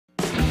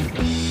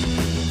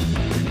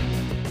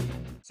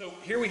So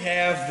here we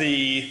have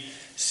the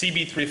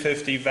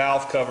CB350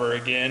 valve cover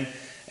again,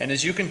 and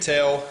as you can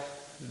tell,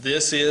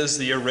 this is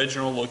the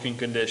original looking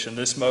condition.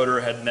 This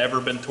motor had never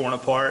been torn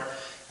apart,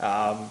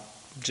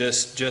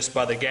 just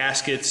by the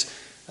gaskets,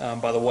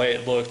 by the way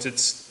it looked.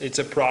 It's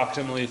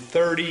approximately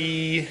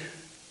 30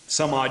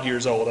 some odd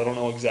years old. I don't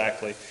know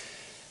exactly,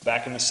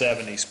 back in the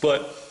 70s.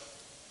 But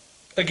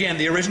again,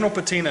 the original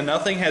patina,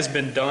 nothing has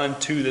been done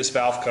to this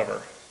valve cover.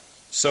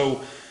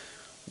 So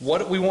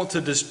what we want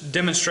to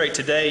demonstrate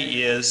today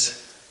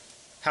is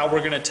how we're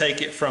going to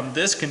take it from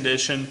this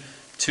condition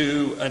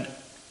to an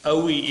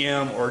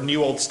OEM or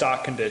new old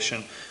stock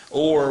condition,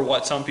 or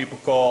what some people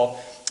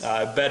call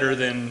better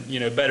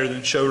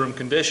than showroom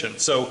condition.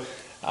 So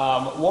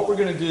what we're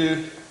going to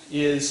do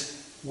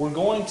is we're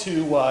going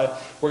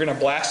to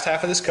blast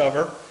half of this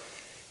cover,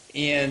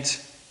 and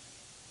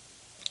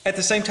at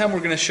the same time we're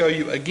going to show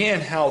you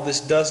again how this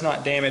does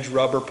not damage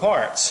rubber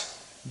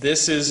parts.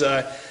 This is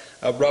a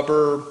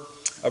rubber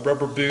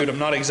boot. I'm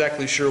not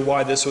exactly sure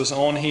why this was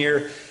on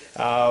here,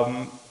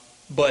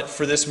 but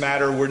for this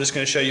matter, we're just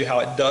going to show you how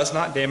it does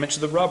not damage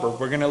the rubber.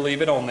 We're going to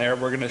leave it on there.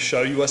 We're going to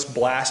show you us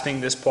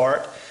blasting this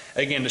part,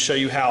 again, to show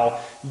you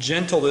how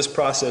gentle this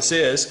process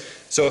is.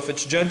 So if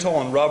it's gentle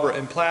on rubber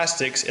and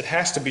plastics, it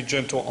has to be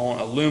gentle on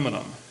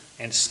aluminum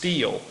and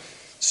steel.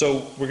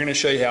 So we're going to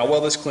show you how well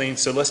this cleans.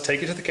 So let's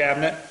take it to the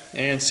cabinet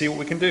and see what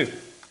we can do.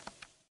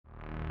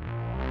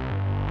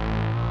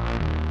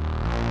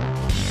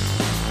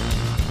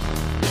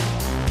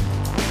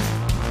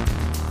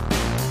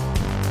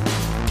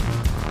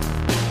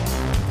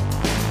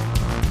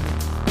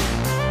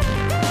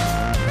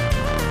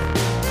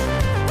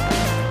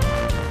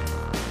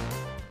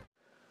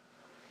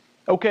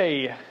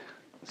 Okay,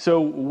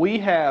 so we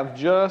have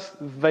just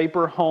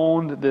vapor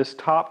honed this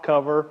top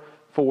cover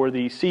for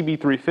the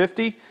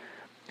CB350,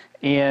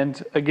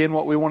 and again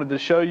what we wanted to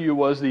show you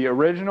was the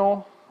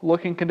original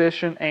looking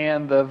condition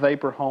and the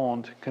vapor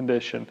honed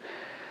condition.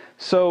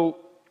 So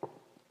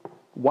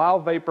while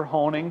vapor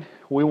honing,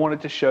 we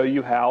wanted to show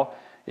you how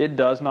it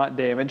does not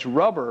damage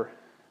rubber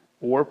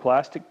or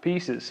plastic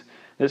pieces.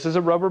 This is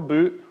a rubber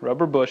boot,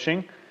 rubber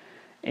bushing,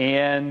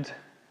 and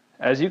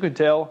as you can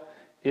tell,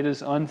 it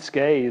is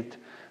unscathed.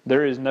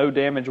 There is no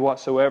damage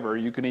whatsoever.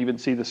 You can even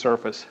see the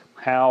surface,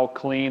 how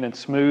clean and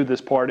smooth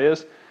this part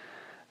is.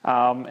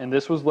 And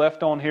this was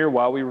left on here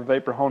while we were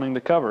vapor honing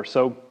the cover.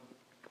 So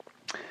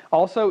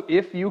also,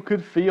 if you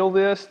could feel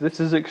this,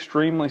 this is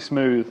extremely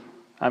smooth.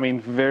 I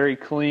mean, very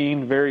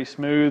clean, very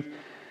smooth.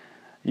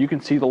 You can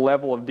see the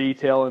level of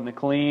detail in the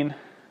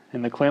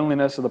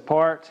cleanliness of the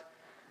part.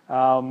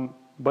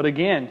 But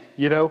again,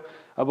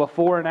 a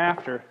before and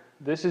after.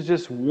 This is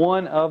just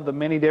one of the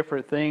many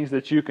different things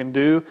that you can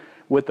do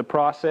with the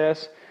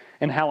process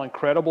and how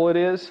incredible it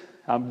is.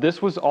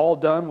 This was all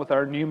done with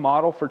our new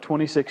model for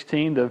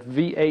 2016, the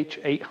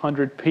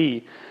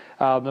VH800P,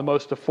 the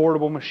most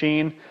affordable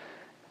machine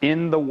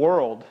in the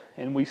world.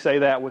 And we say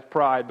that with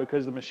pride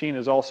because the machine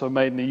is also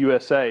made in the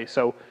USA.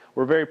 So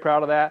we're very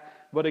proud of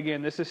that. But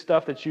again, this is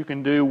stuff that you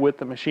can do with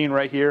the machine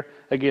right here.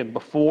 Again,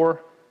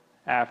 before,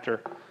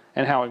 after,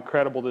 and how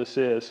incredible this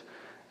is.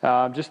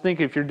 Just think,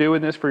 if you're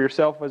doing this for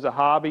yourself as a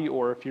hobby,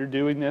 or if you're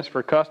doing this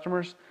for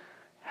customers,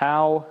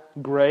 how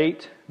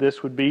great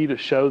this would be to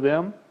show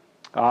them.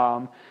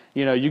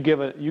 You give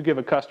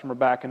a customer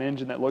back an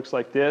engine that looks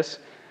like this,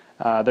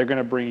 they're going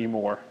to bring you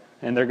more,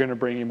 and they're going to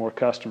bring you more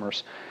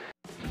customers.